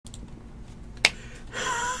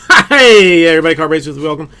Hey, everybody, Card Racers,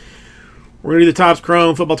 welcome. We're going to do the Topps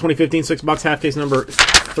Chrome Football 2015 6-box half case number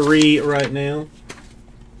 3 right now.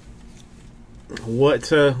 What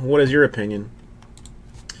is your opinion?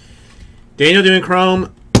 Daniel doing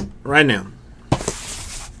Chrome right now.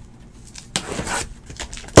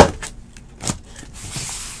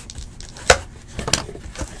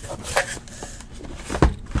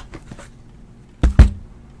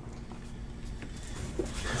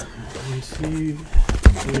 One, 2,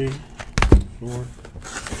 3, 4, 5,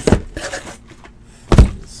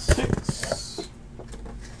 6.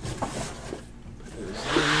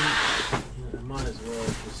 I might as well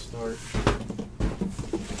just start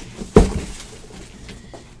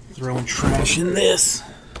throwing trash in this.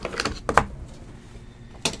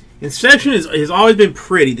 Inception has always been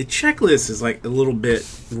pretty. The checklist is like a little bit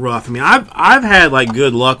rough. I mean, I've had like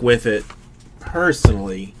good luck with it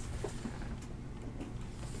personally.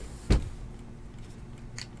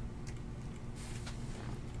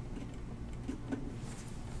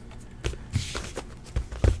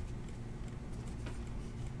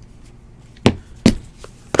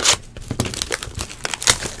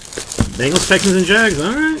 Bengals, Texans, and Jags.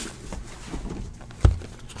 All right.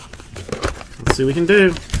 Let's see what we can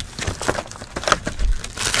do.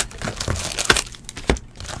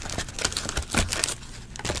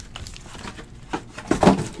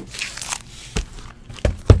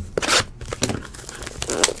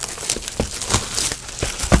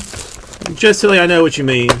 Just silly, I know what you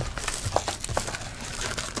mean.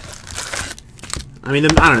 I mean, I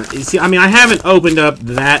don't know. You see, I mean, I haven't opened up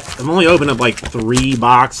that. I've only opened up like 3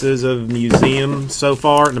 boxes of Museum so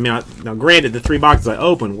far. I mean, now granted, the 3 boxes I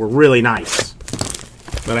opened were really nice,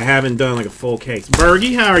 but I haven't done like a full case.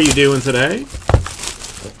 Bergie, how are you doing today?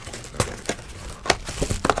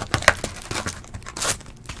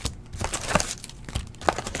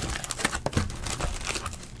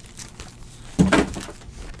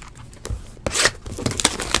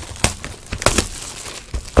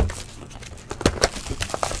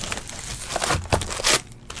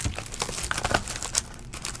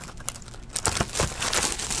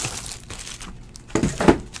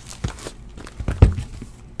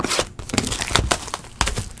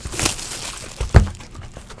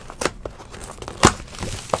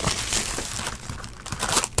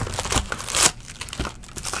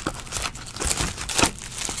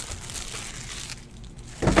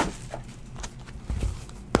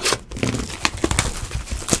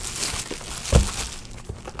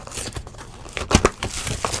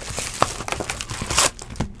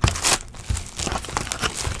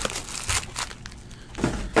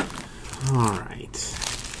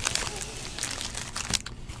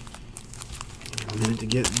 To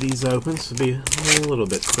get these open, so it'll be a little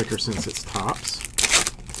bit quicker since it's Topps.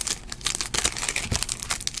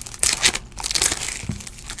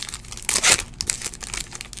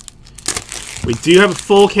 We do have a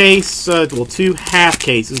full case, well, 2 half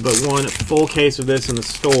cases, but 1 full case of this in the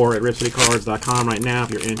store at ripcitycards.com right now if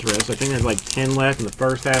you're interested. I think there's like 10 left in the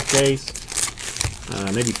first half case,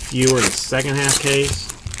 maybe fewer in the second half case.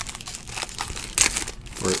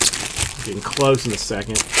 We're getting close in the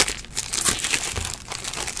second.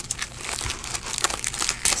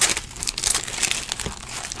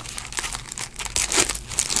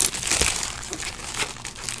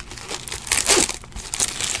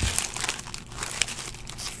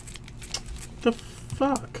 The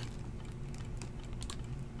fuck?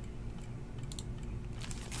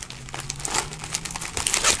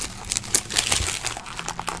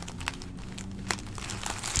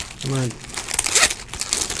 My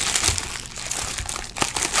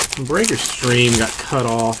breaker stream got cut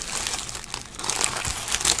off.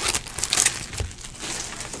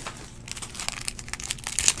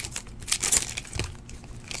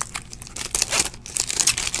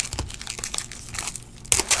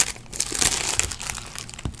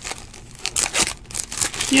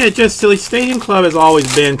 Yeah, just silly. Stadium Club has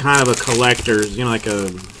always been kind of a collector's, you know, like a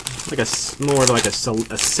more like a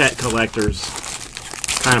set collector's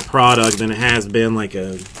kind of product than it has been like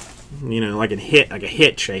a, you know, like a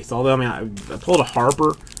hit chase. Although I mean, I pulled a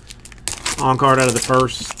Harper on card out of the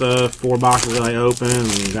first 4 boxes that I opened,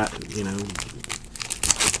 and got, you know,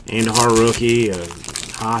 Andahar rookie,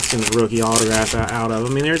 Hoskins rookie autograph out of. I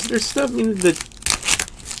mean, there's stuff. I mean, the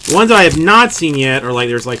ones I have not seen yet are like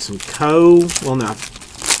there's like some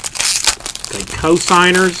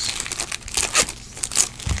co-signers.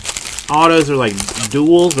 Autos are like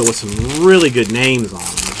duals, but with some really good names on them.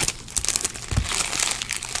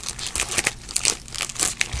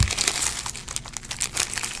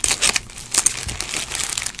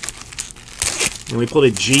 And we pulled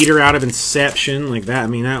a Jeter out of Inception, like that. I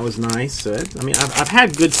mean, that was nice. So I mean, I've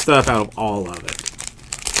had good stuff out of all of it.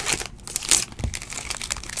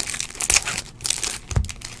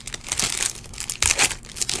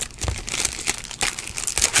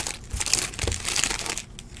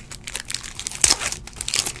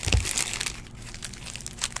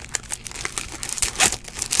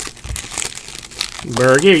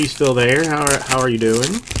 Bergie, are you still there? How are you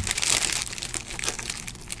doing?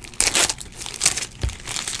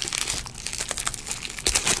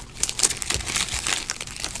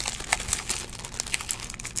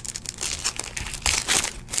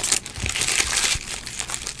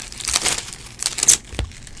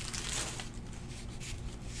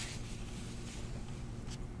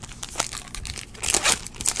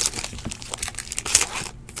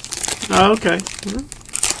 Oh, okay.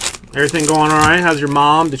 Everything going all right? How's your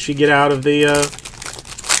mom? Did she get out of the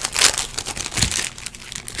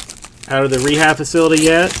rehab facility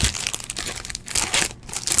yet?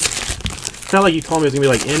 Felt like you told me it was gonna be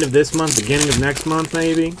like end of this month, beginning of next month,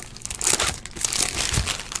 maybe.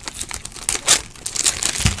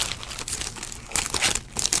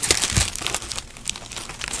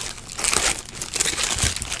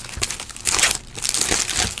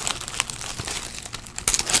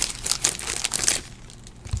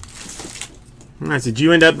 Nice. Did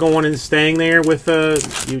you end up going and staying there with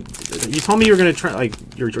you? You told me you were going to try, like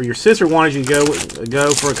your sister wanted you to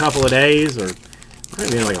go for a couple of days, or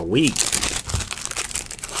maybe like a week.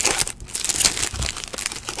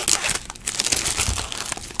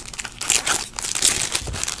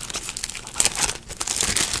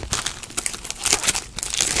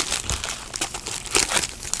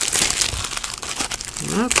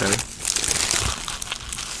 Okay.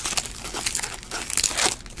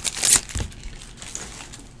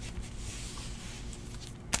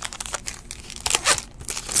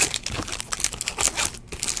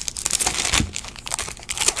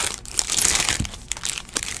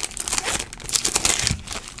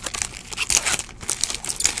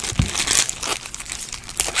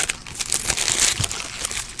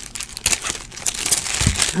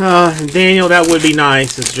 Daniel, that would be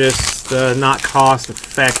nice. It's just not cost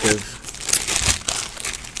effective.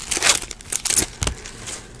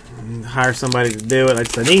 Hire somebody to do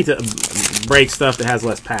it. I need to break stuff that has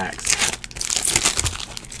less packs.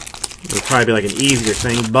 It would probably be like an easier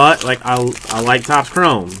thing, but like I like Topps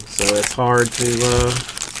Chrome, so it's hard to.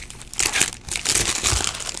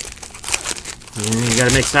 You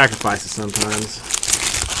gotta make sacrifices sometimes.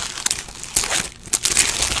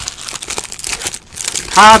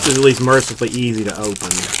 Topps is at least mercifully easy to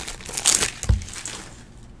open.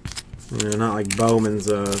 You know, not like Bowman's.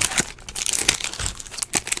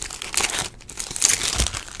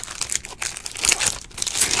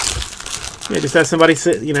 Yeah, just have somebody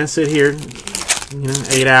sit here,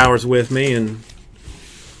 8 hours with me and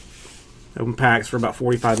open packs for about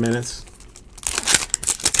 45 minutes.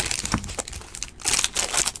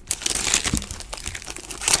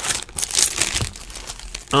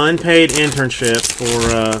 Unpaid internship for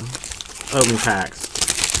opening packs.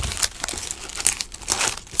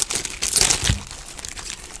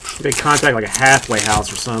 They contact like a halfway house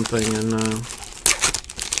or something, and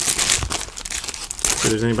see if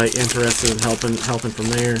there's anybody interested in helping from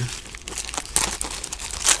there.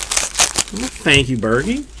 Well, thank you,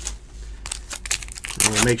 Bergie.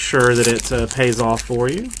 I'll make sure that it pays off for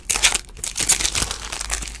you.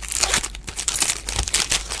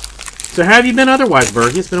 So how have you been otherwise,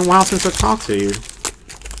 Bergie? It's been a while since I've talked to you.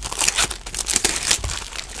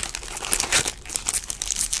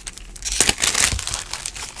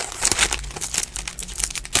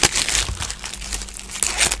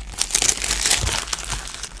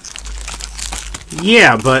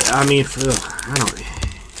 Yeah, but I mean,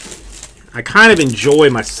 I kind of enjoy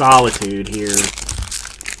my solitude here.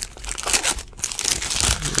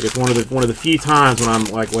 It's one of the few times when I'm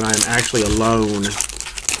actually alone.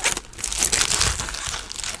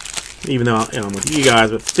 Even though I'm with you guys,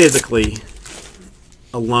 but physically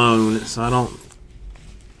alone, so I don't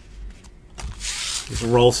just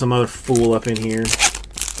roll some other fool up in here.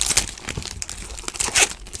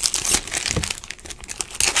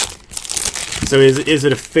 So is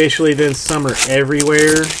it officially then summer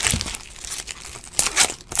everywhere?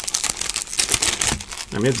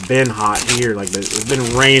 I mean, it's been hot here. Like it's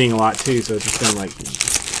been raining a lot too, so it's just been like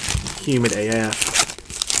humid AF.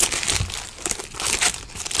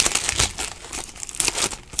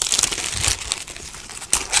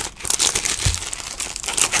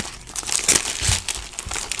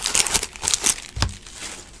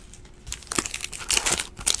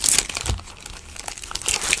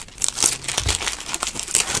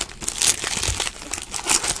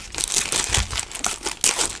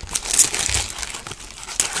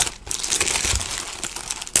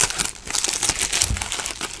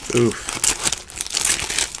 Oof.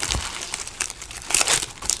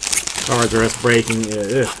 Cards are us breaking.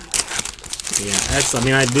 Yeah, that's. I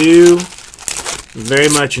mean, I do very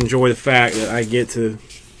much enjoy the fact that I get to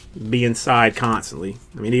be inside constantly.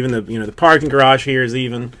 I mean, even the parking garage here is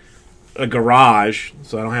even a garage,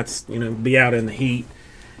 so I don't have to be out in the heat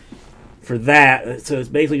for that. So it's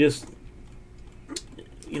basically just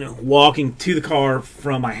walking to the car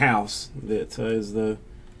from my house that is the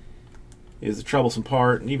troublesome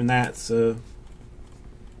part, and even that's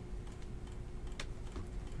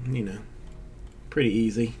pretty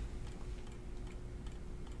easy.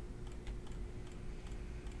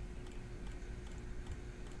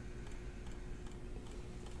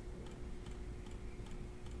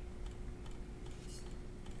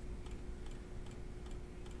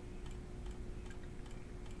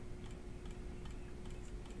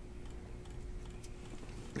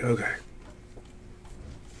 Okay.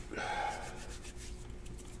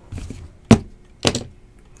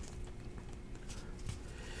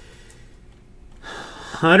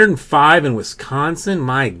 $105 in Wisconsin.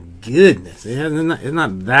 My goodness, it's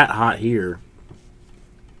not that hot here.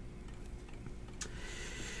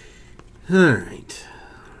 All right,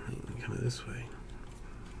 come this way.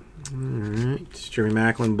 All right, Jeremy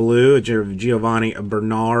Macklin blue, a Giovanni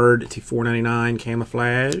Bernard to $4.99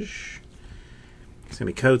 camouflage. It's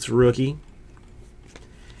gonna be Coates rookie.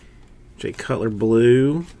 Jay Cutler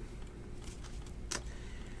blue.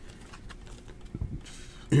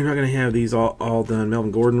 You're not going to have these all done.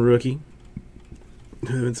 Melvin Gordon rookie.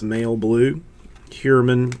 It's Mail blue.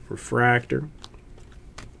 Kierman refractor.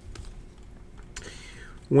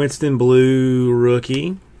 Winston blue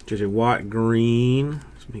rookie. JJ Watt green.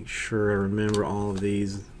 Let's make sure I remember all of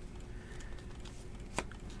these.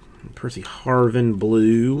 Percy Harvin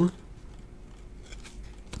blue.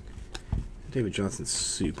 David Johnson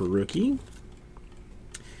super rookie.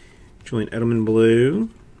 Julian Edelman blue.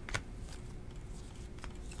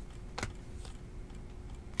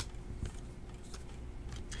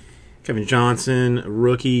 Kevin Johnson,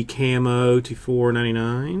 rookie camo to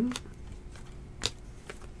 $4.99.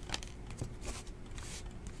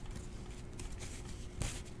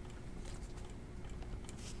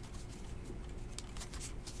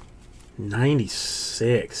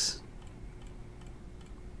 $96.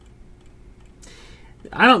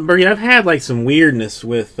 I don't, Bergie. I've had like some weirdness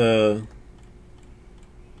with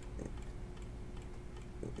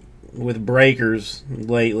breakers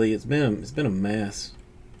lately. It's been a mess.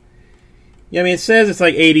 Yeah, I mean, it says it's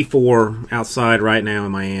like 84 outside right now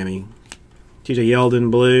in Miami. TJ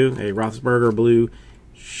Yeldon blue, a Roethlisberger blue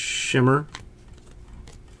shimmer.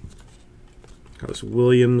 Carlos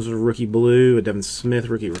Williams rookie blue, a Devin Smith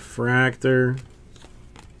rookie refractor.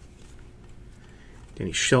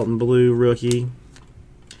 Danny Shelton blue rookie.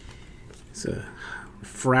 It's a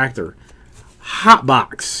refractor hot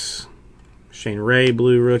box. Shane Ray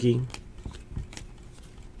blue rookie.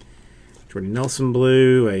 Jordy Nelson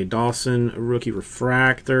blue, a Dawson rookie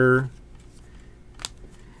refractor.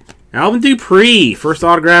 Alvin Dupree, first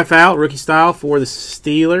autograph out, rookie style for the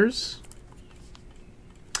Steelers.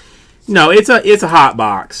 No, it's a hot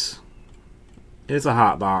box. It's a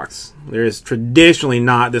hot box. There is traditionally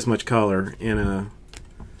not this much color in a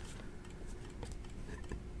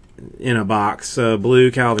box.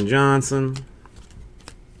 Blue Calvin Johnson,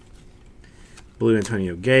 blue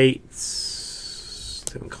Antonio Gates.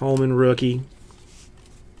 Tim Coleman rookie.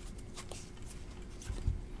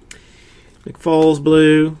 McFalls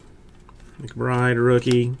blue. McBride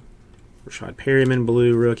rookie. Rashad Perryman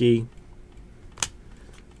blue rookie.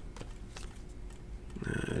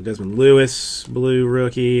 Desmond Lewis blue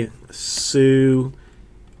rookie. Sue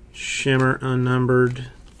shimmer unnumbered.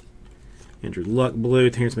 Andrew Luck blue.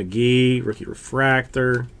 Terrence McGee rookie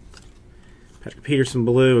refractor. Patrick Peterson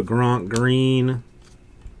blue. A Gronk green.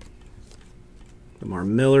 Lamar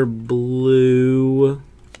Miller blue.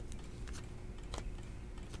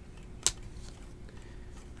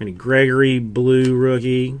 Randy Gregory blue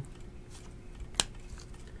rookie.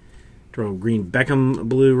 Jerome Green Beckham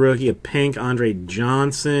blue rookie. A pink Andre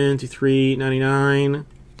Johnson to $3.99.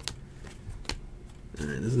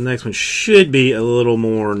 This next one should be a little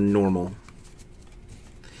more normal.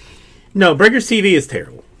 No, Breakers TV is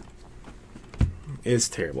terrible. It's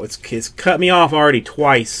terrible. It's cut me off already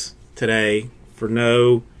twice today. For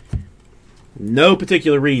no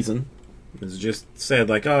particular reason. It's just said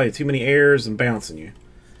like, oh, you have too many errors and bouncing you.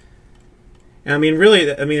 And I mean, really,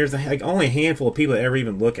 there's like only a handful of people that ever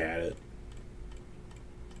even look at it.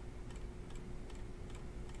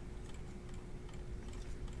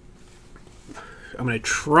 I'm gonna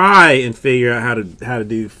try and figure out how to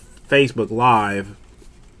do Facebook Live.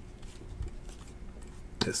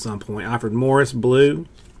 at some point. Alfred Morris, blue.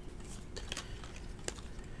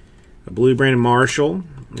 A blue Brandon Marshall.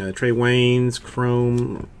 Trey Waynes,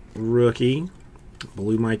 chrome rookie.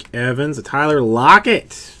 Blue Mike Evans. A Tyler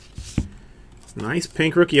Lockett. Nice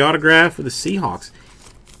pink rookie autograph for the Seahawks.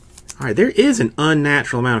 All right, there is an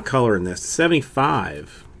unnatural amount of color in this.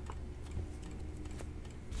 75.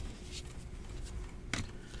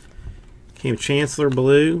 Cam Chancellor,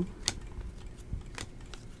 blue.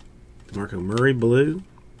 DeMarco Murray, blue.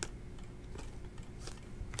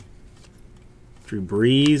 Drew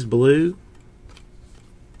Brees, blue.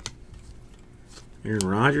 Aaron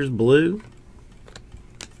Rodgers, blue.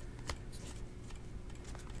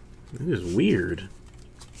 This is weird.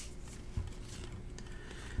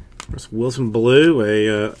 Russ Wilson, blue.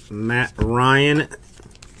 A Matt Ryan.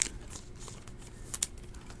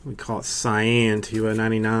 We call it cyan to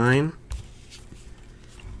 99.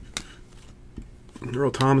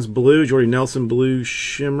 Earl Thomas, blue. Jordy Nelson, blue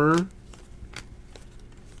shimmer.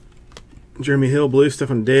 Jeremy Hill, blue.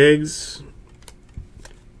 Stephon Diggs.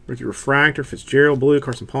 Rookie refractor. Fitzgerald, blue.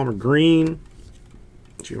 Carson Palmer, green.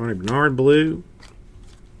 Giovanni Bernard, blue.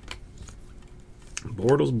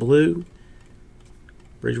 Bortles, blue.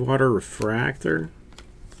 Bridgewater, refractor.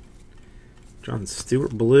 Jonathan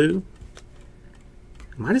Stewart, blue.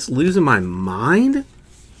 Am I just losing my mind?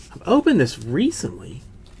 I've opened this recently.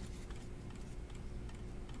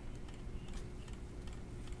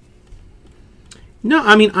 No,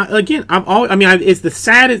 I mean, it's the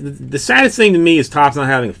saddest thing to me is Topps not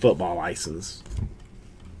having a football license.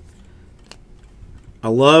 I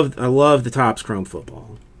love the Topps Chrome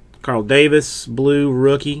football. Carl Davis, blue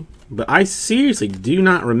rookie, but I seriously do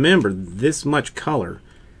not remember this much color.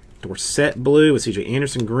 Dorsett, blue with C.J.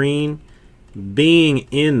 Anderson, green, being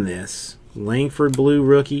in this. Langford, blue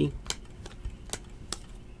rookie.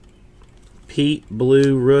 Pete,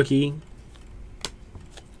 blue rookie.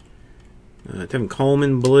 Tevin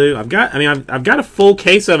Coleman, blue. I've got a full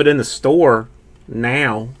case of it in the store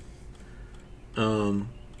now.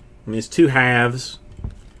 It's 2 halves,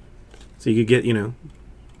 so you could get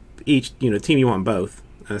each team you want both.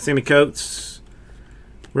 Sammy Coates,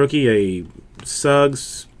 rookie. A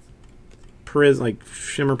Suggs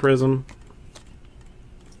shimmer prism.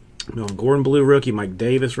 Melvin Gordon, blue rookie. Mike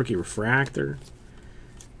Davis, rookie refractor.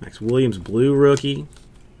 Max Williams, blue rookie.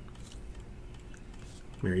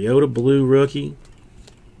 Mariota, blue rookie.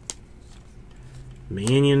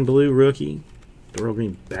 Mannion, blue rookie. Darrell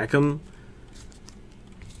Green, Beckham.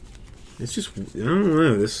 It's just, I don't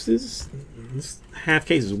know. This half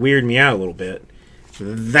case is weirding me out a little bit.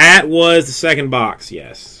 That was the second box,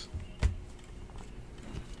 yes.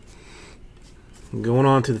 Going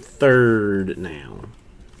on to the third now.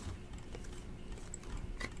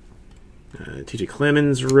 T.J.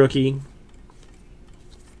 Clemens, rookie.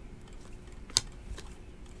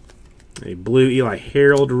 A blue Eli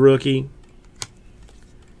Harold, rookie.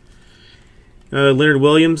 Leonard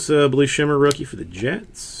Williams, blue shimmer, rookie for the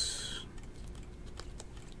Jets.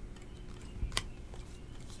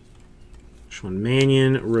 Sean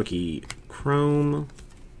Mannion, rookie chrome.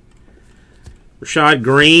 Rashad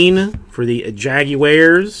Green for the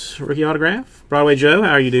Jaguars, rookie autograph. Broadway Joe,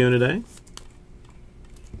 how are you doing today?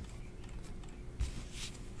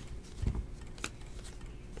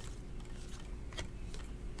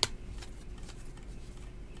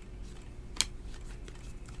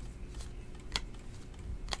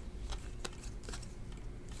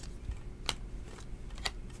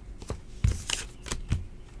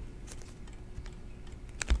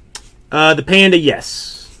 The Panda,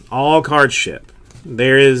 yes. All cards ship.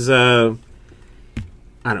 There is, I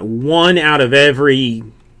don't know, 1 out of every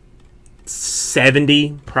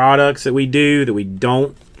 70 products that we do that we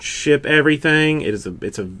don't ship everything. It's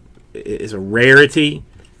a rarity.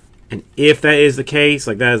 And if that is the case,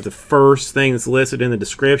 that is the first thing that's listed in the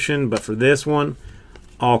description. But for this one,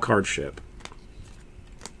 all cards ship.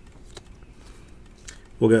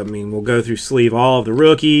 We'll go through sleeve all of the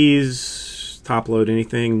rookies. Top load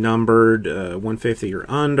anything numbered 150 or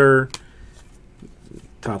under.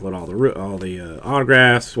 Top load all the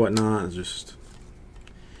autographs, whatnot. It's just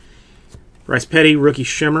Bryce Petty, rookie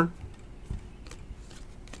shimmer.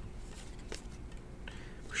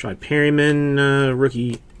 Rashad Perryman,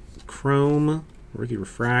 rookie chrome, rookie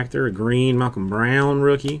refractor. A green Malcolm Brown,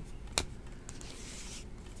 rookie.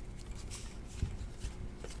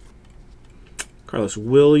 Carlos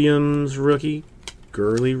Williams, rookie.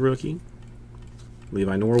 Gurley, rookie.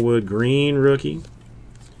 Levi Norwood, green, rookie.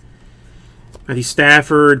 Matthew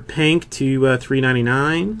Stafford, pink to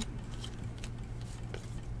 $3.99.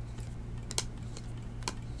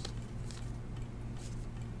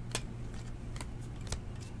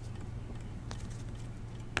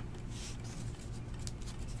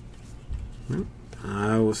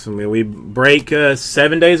 we break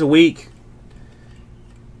 7 days a week.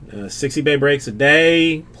 60 bay breaks a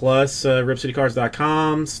day, plus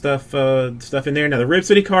ripcitycards.com stuff in there. Now the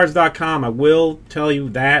ripcitycards.com, I will tell you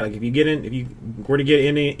that, like, if you were to get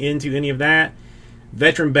into any of that,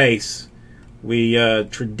 veteran base, we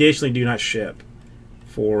traditionally do not ship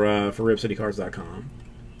for ripcitycards.com.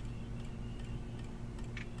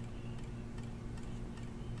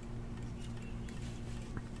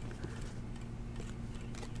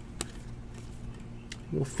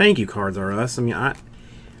 Well, thank you, Cards R Us. I mean, I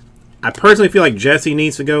personally feel like Jesse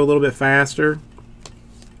needs to go a little bit faster.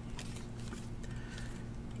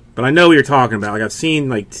 But I know what you're talking about. Like, I've seen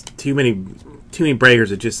like too many breakers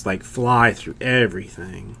that just like fly through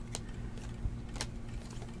everything.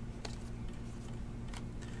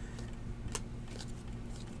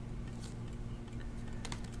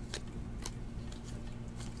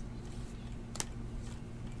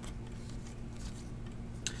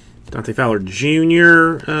 Dante Fowler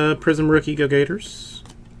Jr. Prism Rookie, go Gators.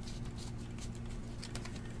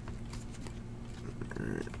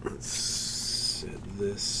 Alright, let's set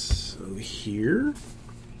this over here.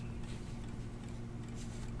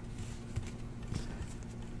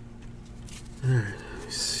 Alright,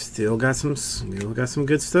 still got some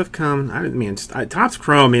good stuff coming. I mean, Topps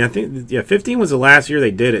Chrome. I mean, I think 15 was the last year they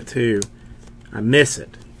did it too. I miss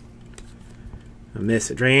it.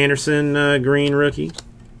 Dre Anderson Green Rookie.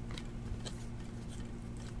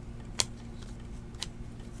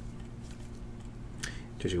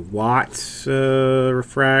 J.J. Watt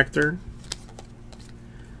refractor.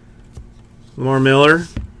 Lamar Miller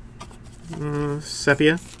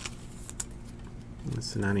sepia.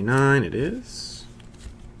 That's the 99. It is.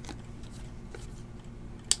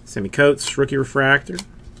 Sammy Coates rookie refractor.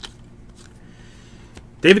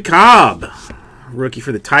 David Cobb rookie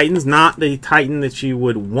for the Titans. Not the Titan that you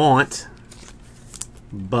would want,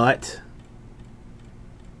 but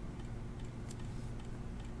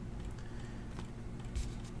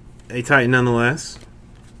a Titan nonetheless.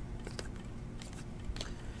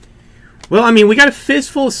 Well, I mean, we got a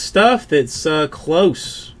fistful of stuff that's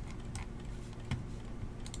close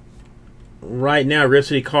right now. Rip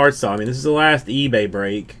City Card Style. I mean, this is the last eBay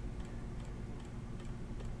break.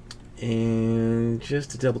 And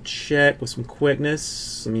just to double check with some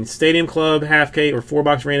quickness, I mean, Stadium Club half case or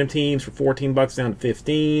 4-box random teams for $14 down to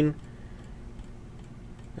 15.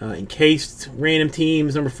 Encased random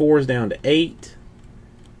teams number 4 is down to 8.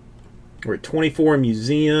 We're at 24 in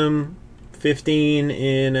Museum, 15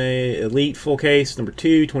 in a Elite full case number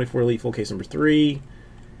 2, 24 Elite full case number 3,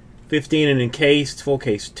 15 in Encased full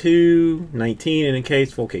case 2, 19 in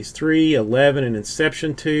Encased full case 3, 11 in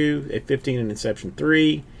Inception 2, 15 in Inception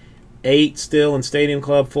 3, 8 still in Stadium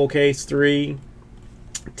Club full case 3,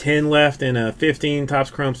 10 left in a 15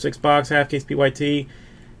 Topps Chrome 6-box half case PYT,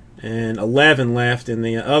 and 11 left in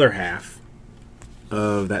the other half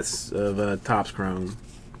of Topps Chrome.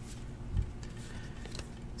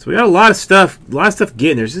 So we got a lot of stuff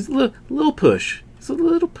getting there. It's just a little push. It's a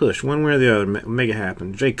little push, one way or the other. Make it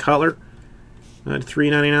happen. Jay Cutler,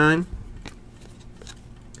 $3.99.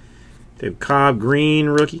 Dave Cobb Green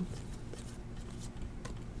rookie.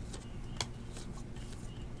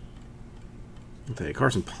 Okay,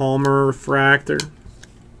 Carson Palmer refractor.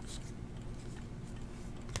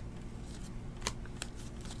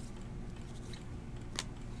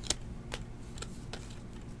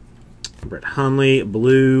 Brett Hundley,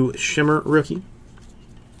 blue shimmer rookie.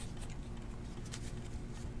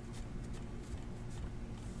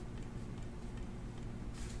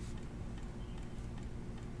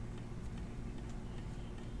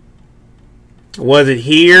 Was it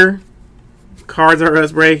here? Cards are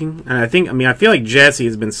us breaking, and I feel like Jesse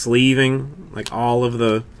has been sleeving like all of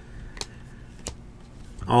the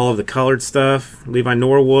colored stuff. Levi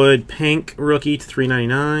Norwood, pink rookie to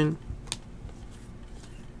 $3.99.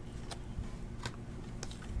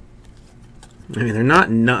 I mean, they're not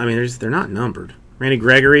numbered. Randy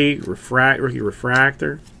Gregory, rookie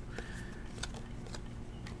refractor.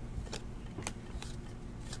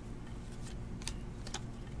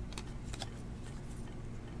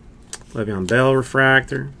 Le'Veon Bell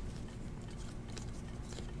refractor.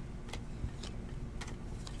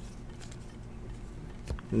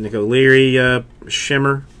 Nick O'Leary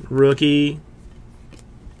shimmer rookie.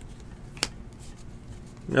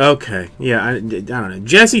 Okay, yeah, I don't know.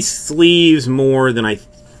 Jesse sleeves more than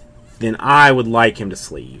I would like him to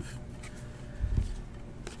sleeve.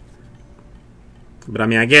 But I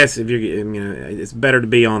mean, I guess if it's better to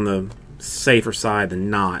be on the safer side than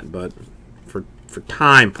not. But for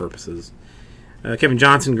time purposes, Kevin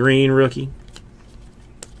Johnson green rookie.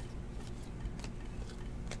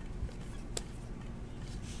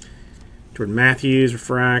 Jordan Matthews,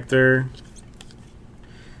 refractor.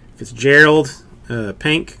 Fitzgerald,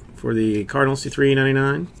 pink for the Cardinals, to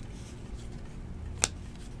 $3.99.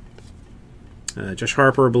 Josh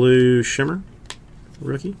Harper, blue shimmer,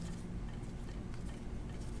 rookie.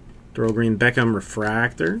 Darrell Green Beckham,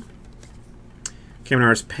 refractor. Cameron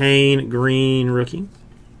Artis Payne, green, rookie.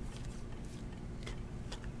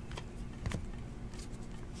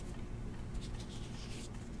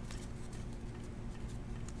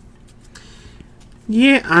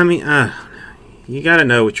 Yeah, I mean, you got to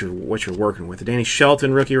know what you're working with. Danny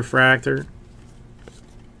Shelton, rookie refractor.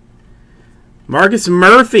 Marcus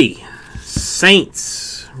Murphy,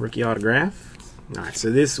 Saints, rookie autograph. All right, so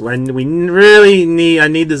this one we really need. I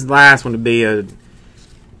need this last one to be a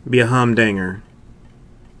humdinger.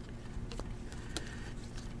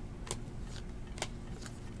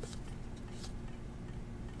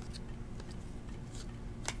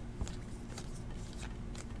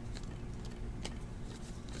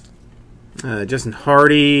 Justin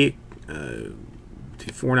Hardy, to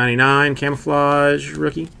 $4.99, camouflage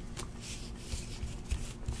rookie.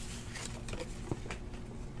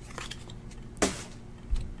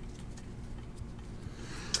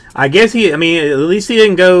 I guess I mean, at least he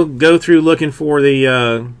didn't go through looking for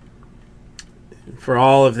the for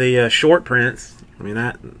all of the short prints. I mean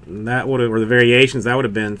that would have, or the variations, that would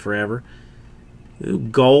have been forever. Ooh,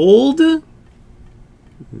 gold,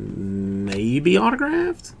 maybe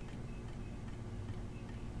autographed.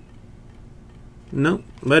 Nope,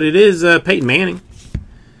 but it is Peyton Manning.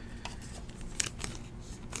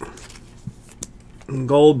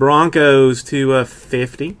 Gold Broncos to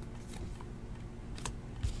 50.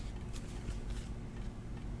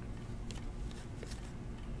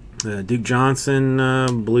 Duke Johnson,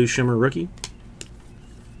 blue shimmer rookie.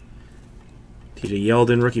 T.J.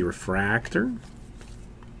 Yeldon, rookie refractor.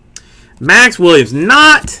 Max Williams,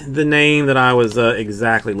 not the name that I was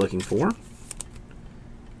exactly looking for.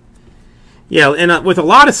 Yeah, and with a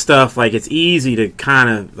lot of stuff, like, it's easy to kind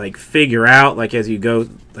of like figure out, like, as you go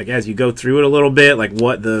through it a little bit, like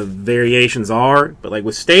what the variations are. But like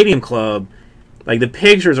with Stadium Club, like the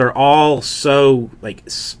pictures are all so like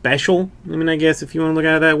special. I mean, I guess if you want to look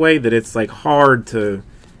at it that way, that it's like hard to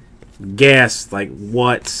guess like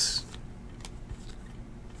what's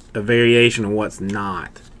a variation and what's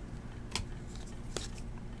not.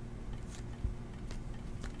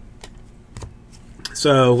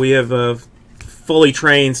 So we have a fully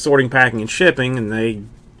trained sorting, packing, and shipping, and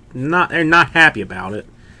they're not happy about it.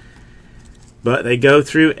 But they go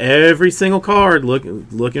through every single card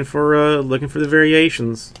looking for the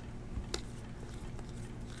variations.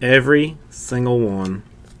 Every single one.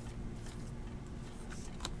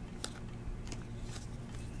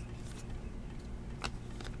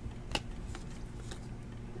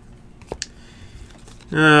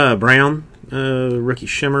 Brown, rookie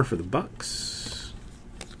shimmer for the Bucks.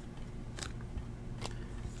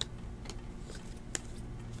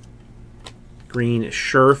 Green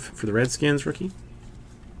Scherf for the Redskins, rookie.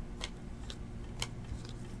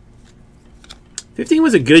 15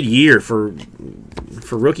 was a good year for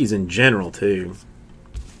rookies in general too.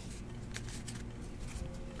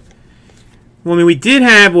 Well, I mean, we did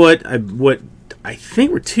have what I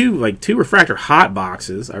think were two refractor hot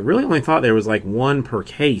boxes. I really only thought there was like one per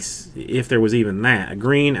case, if there was even that. A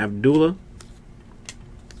green Abdullah.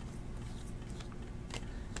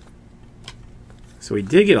 So we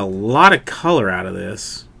did get a lot of color out of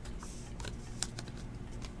this.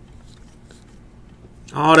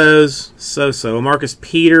 Autos, so-so. Marcus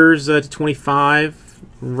Peters to 25,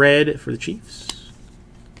 red for the Chiefs.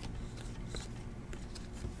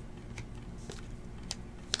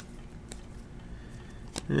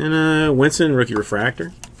 And Winston, rookie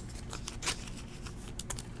refractor.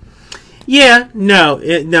 Yeah, no.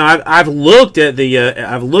 I've looked at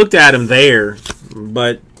him there,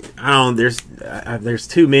 but I don't. There's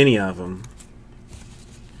too many of them.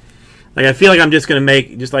 Like, I feel like I'm just gonna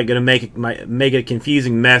make it a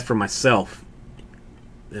confusing mess for myself.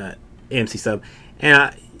 MC sub,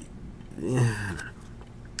 and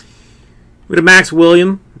with a Max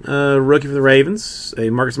Williams, rookie for the Ravens.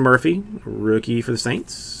 A Marcus Murphy, rookie for the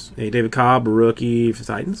Saints. A David Cobb, rookie for the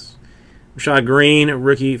Titans. Rashad Green,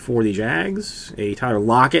 rookie for the Jags. A Tyler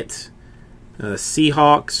Lockett,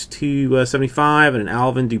 Seahawks to 75, and an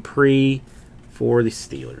Alvin Dupree for the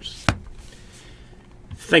Steelers.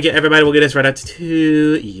 Thank you, everybody. We'll get this right out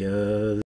to you.